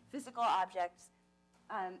physical objects.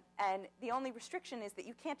 And the only restriction is that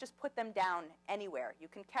you can't just put them down anywhere. You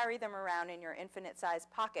can carry them around in your infinite size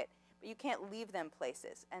pocket, but you can't leave them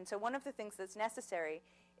places. And so one of the things that's necessary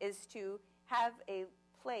is to have a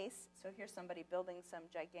place. So here's somebody building some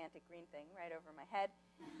gigantic green thing right over my head.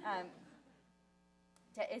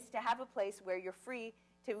 Is to have a place where you're free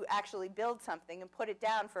to actually build something and put it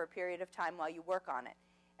down for a period of time while you work on it.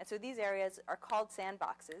 And so these areas are called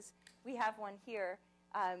sandboxes. We have one here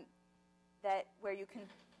where you can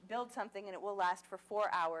build something and it will last for 4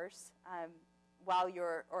 hours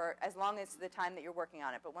or as long as the time that you're working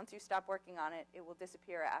on it. But once you stop working on it, it will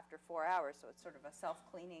disappear after 4 hours. So it's sort of a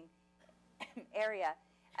self-cleaning area.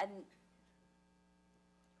 And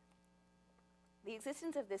the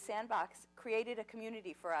existence of this sandbox created a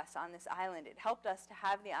community for us on this island. It helped us to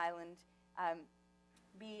have the island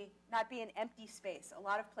not be an empty space. A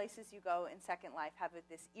lot of places you go in Second Life have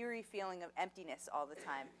this eerie feeling of emptiness all the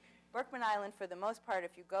time. Berkman Island, for the most part,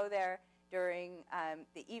 if you go there during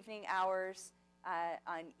the evening hours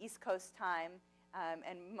on East Coast time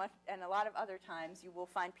and a lot of other times, you will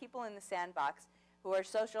find people in the sandbox who are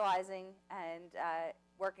socializing and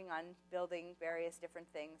working on building various different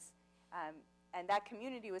things. And that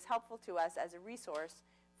community was helpful to us as a resource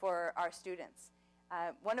for our students.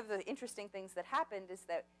 One of the interesting things that happened is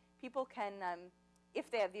that people can, if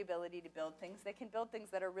they have the ability to build things, they can build things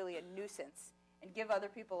that are really a nuisance and give other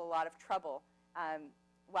people a lot of trouble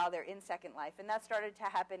while they're in Second Life. And that started to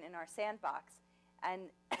happen in our sandbox. And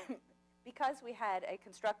because we had a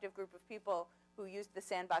constructive group of people who used the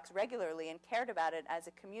sandbox regularly and cared about it as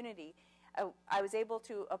a community, I was able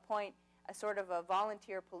to appoint a sort of a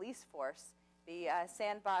volunteer police force, the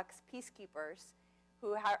sandbox peacekeepers,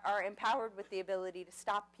 who are empowered with the ability to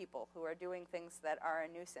stop people who are doing things that are a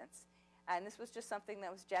nuisance. And this was just something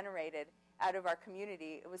that was generated out of our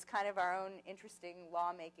community. It was kind of our own interesting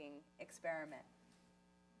lawmaking experiment.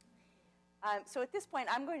 So at this point,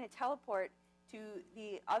 I'm going to teleport to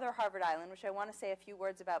the other Harvard Island, which I want to say a few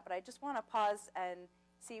words about, but I just want to pause and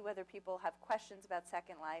see whether people have questions about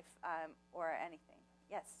Second Life or anything.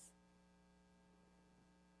 Yes?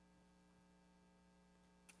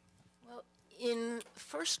 Well, in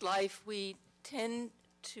First Life, we tend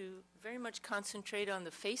to very much concentrate on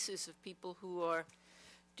the faces of people who are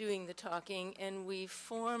doing the talking, and we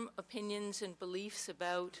form opinions and beliefs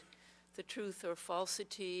about the truth or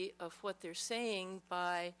falsity of what they're saying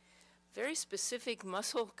by very specific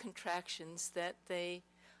muscle contractions that they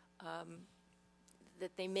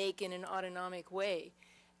make in an autonomic way.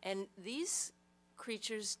 And these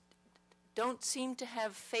creatures don't seem to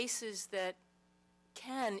have faces that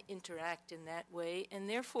can interact in that way, and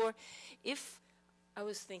therefore, I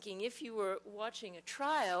was thinking, if you were watching a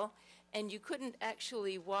trial and you couldn't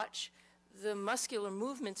actually watch the muscular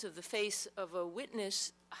movements of the face of a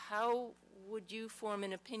witness, how would you form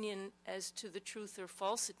an opinion as to the truth or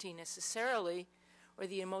falsity necessarily, or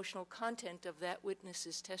the emotional content of that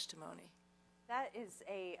witness's testimony? That is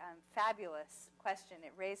a fabulous question.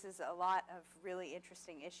 It raises a lot of really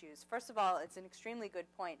interesting issues. First of all, it's an extremely good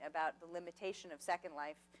point about the limitation of Second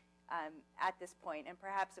Life at this point, and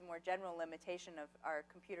perhaps a more general limitation of our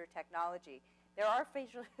computer technology. There are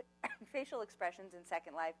facial expressions in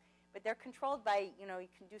Second Life, but they're controlled by, you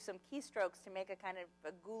can do some keystrokes to make a kind of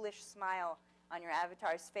a ghoulish smile on your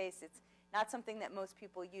avatar's face. It's not something that most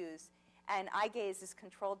people use. And eye gaze is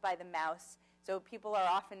controlled by the mouse, so people are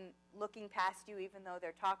often looking past you even though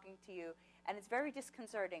they're talking to you. And it's very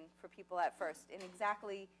disconcerting for people at first in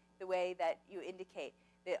exactly the way that you indicate.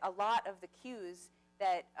 A lot of the cues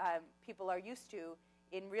that people are used to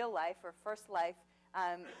in real life or First Life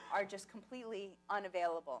are just completely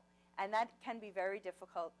unavailable. And that can be very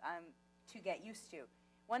difficult to get used to.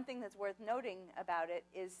 One thing that's worth noting about it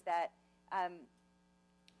is that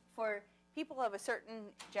for people of a certain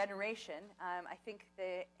generation, I think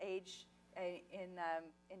the age in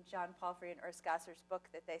John Palfrey and Urs Gasser's book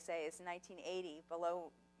that they say is 1980,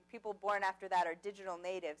 below people born after that are digital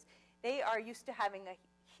natives. They are used to having a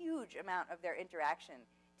huge amount of their interaction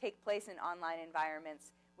take place in online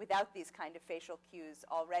environments without these kind of facial cues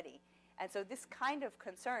already. And so this kind of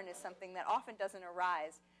concern is something that often doesn't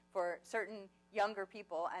arise for certain younger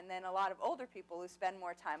people and then a lot of older people who spend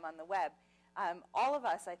more time on the web. All of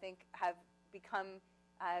us, I think, have become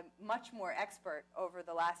much more expert over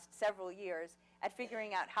the last several years at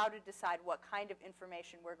figuring out how to decide what kind of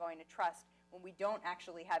information we're going to trust when we don't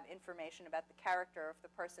actually have information about the character of the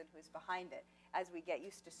person who's behind it, as we get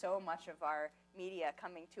used to so much of our media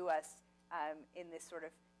coming to us in this sort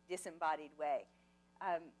of disembodied way.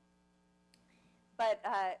 But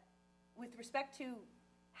with respect to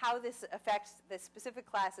how this affects the specific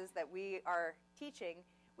classes that we are teaching,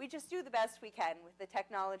 we just do the best we can with the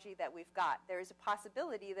technology that we've got. There is a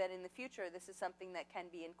possibility that in the future this is something that can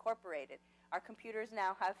be incorporated. Our computers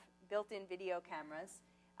now have built-in video cameras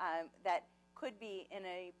that could be in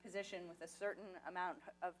a position with a certain amount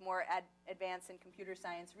of more advance in computer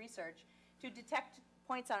science research to detect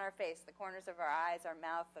points on our face, the corners of our eyes, our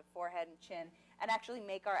mouth, the forehead and chin, and actually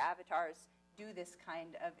make our avatars do this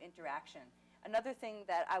kind of interaction. Another thing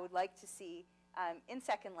that I would like to see in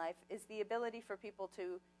Second Life is the ability for people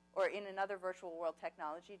to, or in another virtual world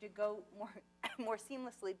technology, to go more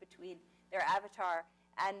seamlessly between their avatar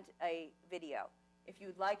and a video. If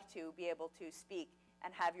you'd like to be able to speak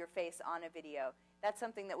and have your face on a video, that's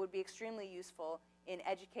something that would be extremely useful in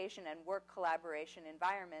education and work collaboration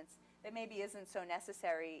environments that maybe isn't so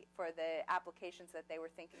necessary for the applications that they were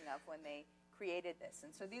thinking of when they created this.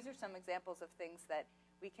 And so these are some examples of things that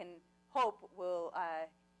we can hope will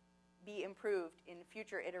be improved in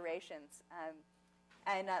future iterations.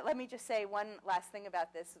 Let me just say one last thing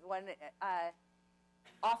about this. One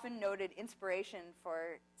often noted inspiration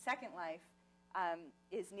for Second Life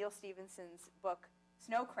is Neil Stephenson's book,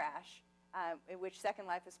 Snow Crash, in which Second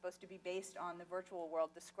Life is supposed to be based on the virtual world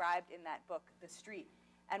described in that book, The Street.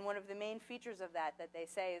 And one of the main features of that they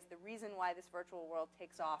say is the reason why this virtual world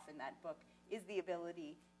takes off in that book is the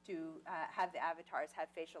ability to have the avatars have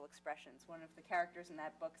facial expressions. One of the characters in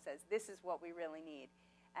that book says, this is what we really need.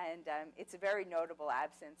 And it's a very notable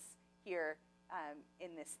absence here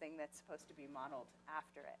in this thing that's supposed to be modeled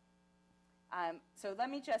after it. So let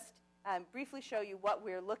me just briefly show you what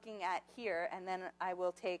we're looking at here, and then I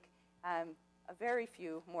will take a very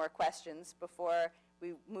few more questions before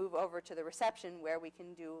we move over to the reception where we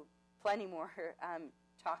can do plenty more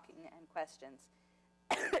talking and questions.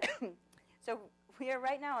 So we are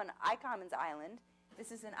right now on iCommons Island.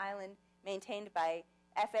 This is an island maintained by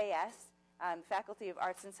FAS, Faculty of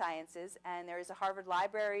Arts and Sciences, and there is a Harvard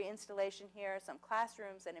Library installation here, some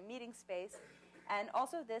classrooms, and a meeting space, and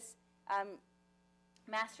also this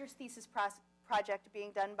master's thesis project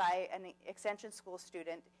being done by an extension school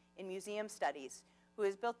student in museum studies who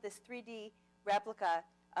has built this 3D replica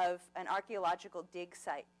of an archaeological dig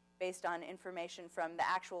site based on information from the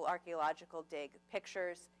actual archaeological dig,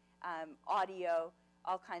 pictures, audio,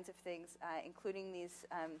 all kinds of things, including these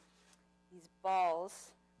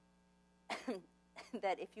balls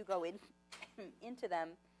that if you go into them,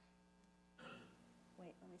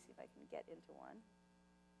 wait, let me see if I can get into one.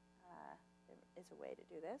 There is a way to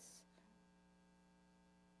do this.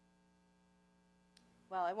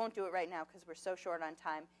 Well, I won't do it right now because we're so short on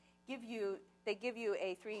time. They give you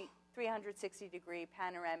a 360-degree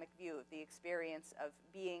panoramic view of the experience of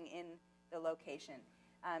being in the location.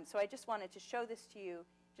 So I just wanted to show this to you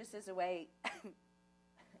just as a way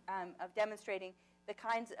of demonstrating the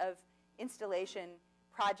kinds of installation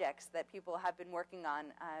projects that people have been working on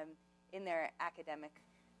in their academic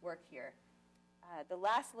work here. The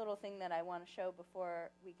last little thing that I want to show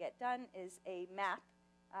before we get done is a map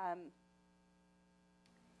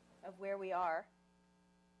of where we are,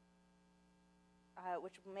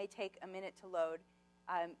 which may take a minute to load.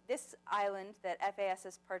 This island that FAS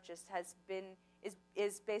has purchased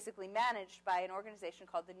is basically managed by an organization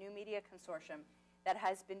called the New Media Consortium that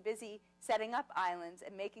has been busy setting up islands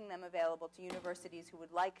and making them available to universities who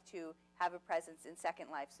would like to have a presence in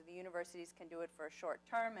Second Life. So the universities can do it for a short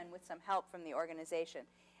term and with some help from the organization.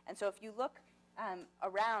 And so if you look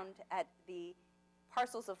around at the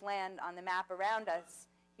parcels of land on the map around us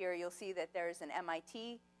here, you'll see that there's an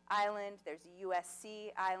MIT island, there's a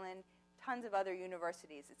USC island, tons of other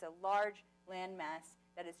universities. It's a large landmass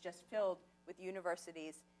that is just filled with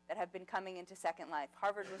universities that have been coming into Second Life.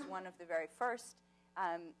 Harvard was one of the very first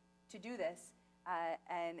to do this,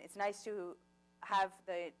 and it's nice to have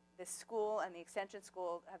the school and the extension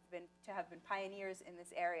school have been pioneers in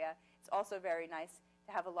this area. It's also very nice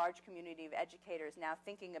to have a large community of educators now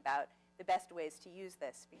thinking about the best ways to use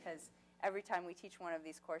this, because every time we teach one of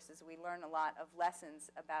these courses, we learn a lot of lessons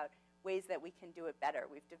about ways that we can do it better.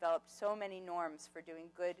 We've developed so many norms for doing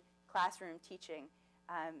good classroom teaching,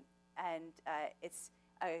 and it's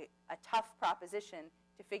a tough proposition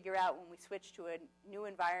to figure out when we switch to a new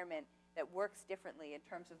environment that works differently in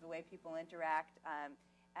terms of the way people interact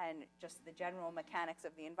and just the general mechanics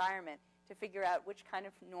of the environment, to figure out which kind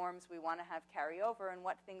of norms we want to have carry over and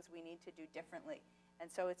what things we need to do differently. And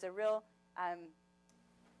so it's a real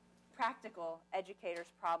practical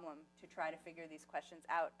educator's problem to try to figure these questions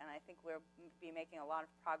out, and I think we'll be making a lot of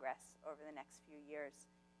progress over the next few years.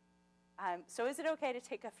 So is it okay to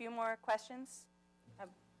take a few more questions?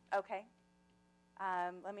 Okay.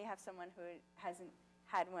 Let me have someone who hasn't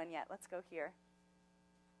had one yet. Let's go here.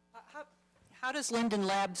 How does Linden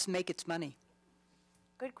Labs make its money?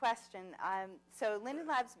 Good question. So Linden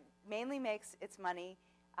Labs mainly makes its money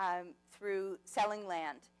through selling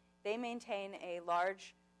land. They maintain a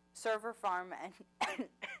large server farm,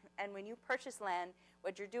 and when you purchase land,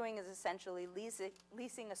 what you're doing is essentially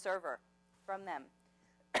leasing a server from them.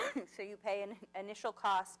 So you pay an initial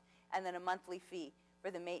cost and then a monthly fee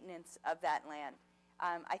for the maintenance of that land.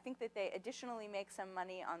 I think that they additionally make some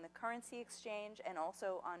money on the currency exchange and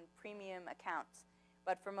also on premium accounts.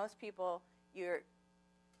 But for most people, you're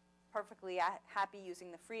perfectly happy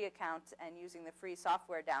using the free account and using the free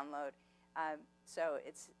software download.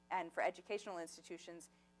 And for educational institutions,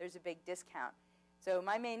 there's a big discount. So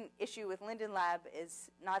my main issue with Linden Lab is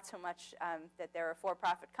not so much that they're a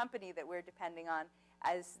for-profit company that we're depending on,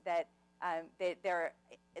 as that their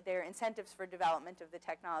incentives for development of the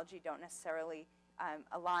technology don't necessarily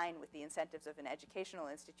align with the incentives of an educational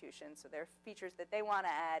institution. So there are features that they want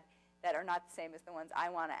to add that are not the same as the ones I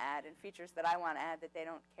want to add, and features that I want to add that they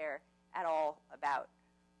don't care at all about.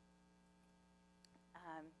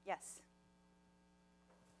 Yes?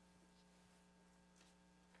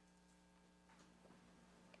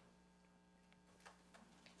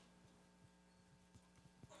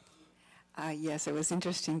 Yes, it was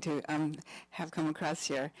interesting to have come across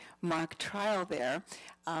your mock trial there.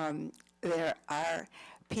 There are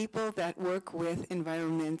people that work with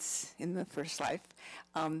environments in the first life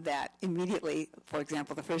that immediately, for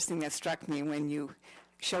example, the first thing that struck me when you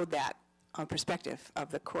showed that perspective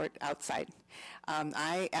of the court outside.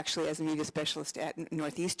 I actually, as a media specialist at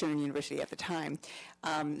Northeastern University at the time,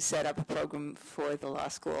 set up a program for the law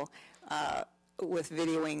school with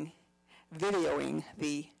videoing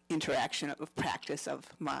the interaction of practice of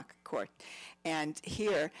mock court. And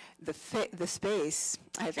here, the space,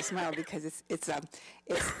 I have to smile because it's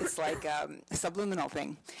like a subliminal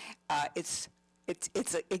thing. It's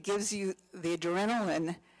it gives you the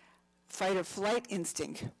adrenaline fight or flight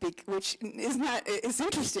instinct, which is not, it's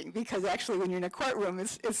interesting because actually when you're in a courtroom,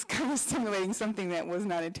 it's kind of stimulating something that was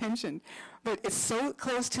not intentioned. But it's so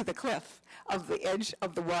close to the cliff of the edge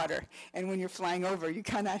of the water, and when you're flying over, you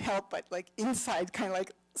cannot help but like inside kind of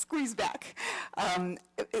like squeeze back.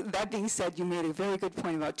 That being said, you made a very good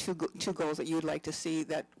point about two goals that you'd like to see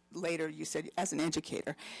that later you said as an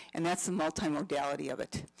educator, and that's the multimodality of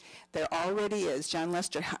it. There already is. John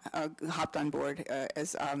Lester hopped on board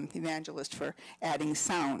as evangelist for adding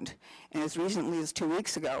sound, and as recently as 2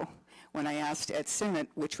 weeks ago, when I asked at Summit,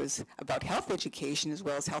 which was about health education as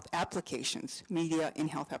well as health applications, media in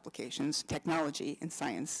health applications, technology in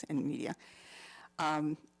science and media,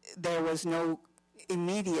 there was no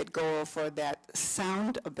immediate goal for that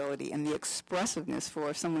sound ability and the expressiveness for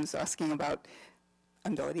if someone's asking about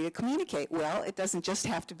ability to communicate. Well, it doesn't just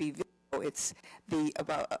have to be video. It's the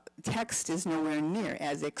about text is nowhere near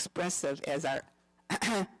as expressive as our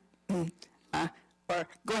or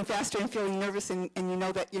going faster and feeling nervous and you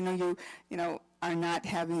know that you are not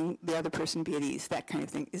having the other person be at ease, that kind of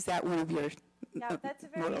thing. Is that one of your Yeah, that's a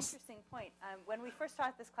very models? interesting point. When we first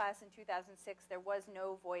taught this class in 2006, there was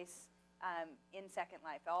no voice in Second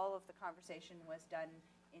Life. All of the conversation was done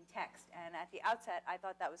in text, and at the outset, I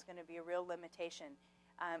thought that was going to be a real limitation.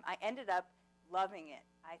 I ended up loving it.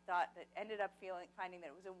 I ended up finding that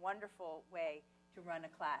it was a wonderful way to run a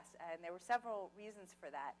class, and there were several reasons for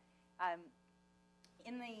that.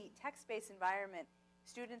 In the text-based environment,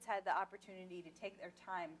 students had the opportunity to take their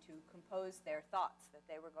time to compose their thoughts that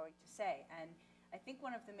they were going to say, and I think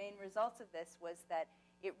one of the main results of this was that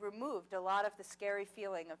it removed a lot of the scary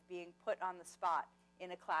feeling of being put on the spot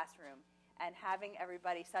in a classroom and having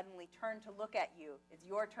everybody suddenly turn to look at you. It's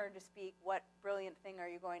your turn to speak. What brilliant thing are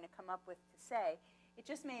you going to come up with to say? It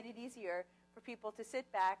just made it easier for people to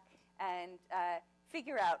sit back and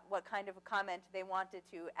figure out what kind of a comment they wanted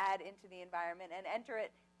to add into the environment and enter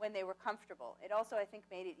it when they were comfortable. It also, I think,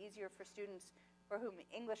 made it easier for students for whom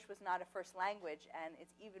English was not a first language, and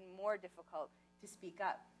it's even more difficult to speak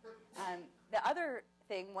up. The other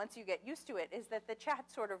thing, once you get used to it, is that the chat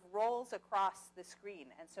sort of rolls across the screen,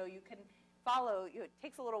 and so you can follow. It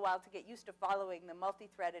takes a little while to get used to following the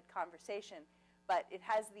multi-threaded conversation, but it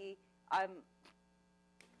has the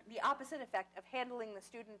opposite effect of handling the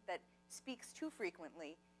student that speaks too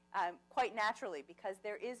frequently quite naturally, because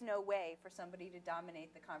there is no way for somebody to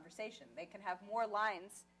dominate the conversation. They can have more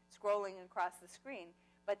lines scrolling across the screen,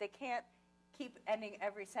 but they can't keep ending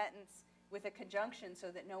every sentence with a conjunction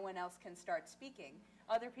so that no one else can start speaking.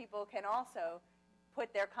 Other people can also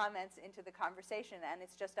put their comments into the conversation, and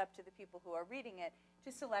it's just up to the people who are reading it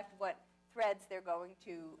to select what threads they're going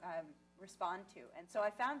to respond to. And so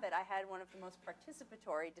I found that I had one of the most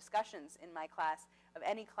participatory discussions in my class of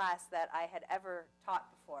any class that I had ever taught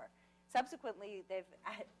before. Subsequently, they've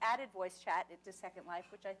added voice chat into Second Life,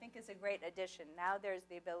 which I think is a great addition. Now there's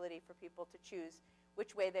the ability for people to choose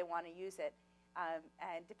which way they want to use it.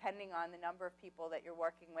 And depending on the number of people that you're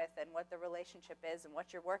working with and what the relationship is and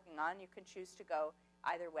what you're working on, you can choose to go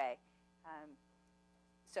either way.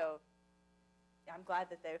 So I'm glad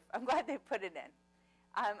they've put it in.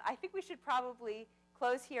 I think we should probably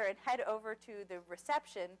close here and head over to the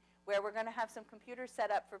reception, where we're going to have some computers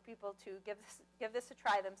set up for people to give this a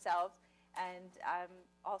try themselves, and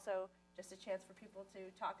also just a chance for people to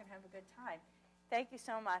talk and have a good time. Thank you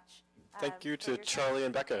so much. Thank you to Charlie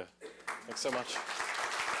and Becca. Thanks so much.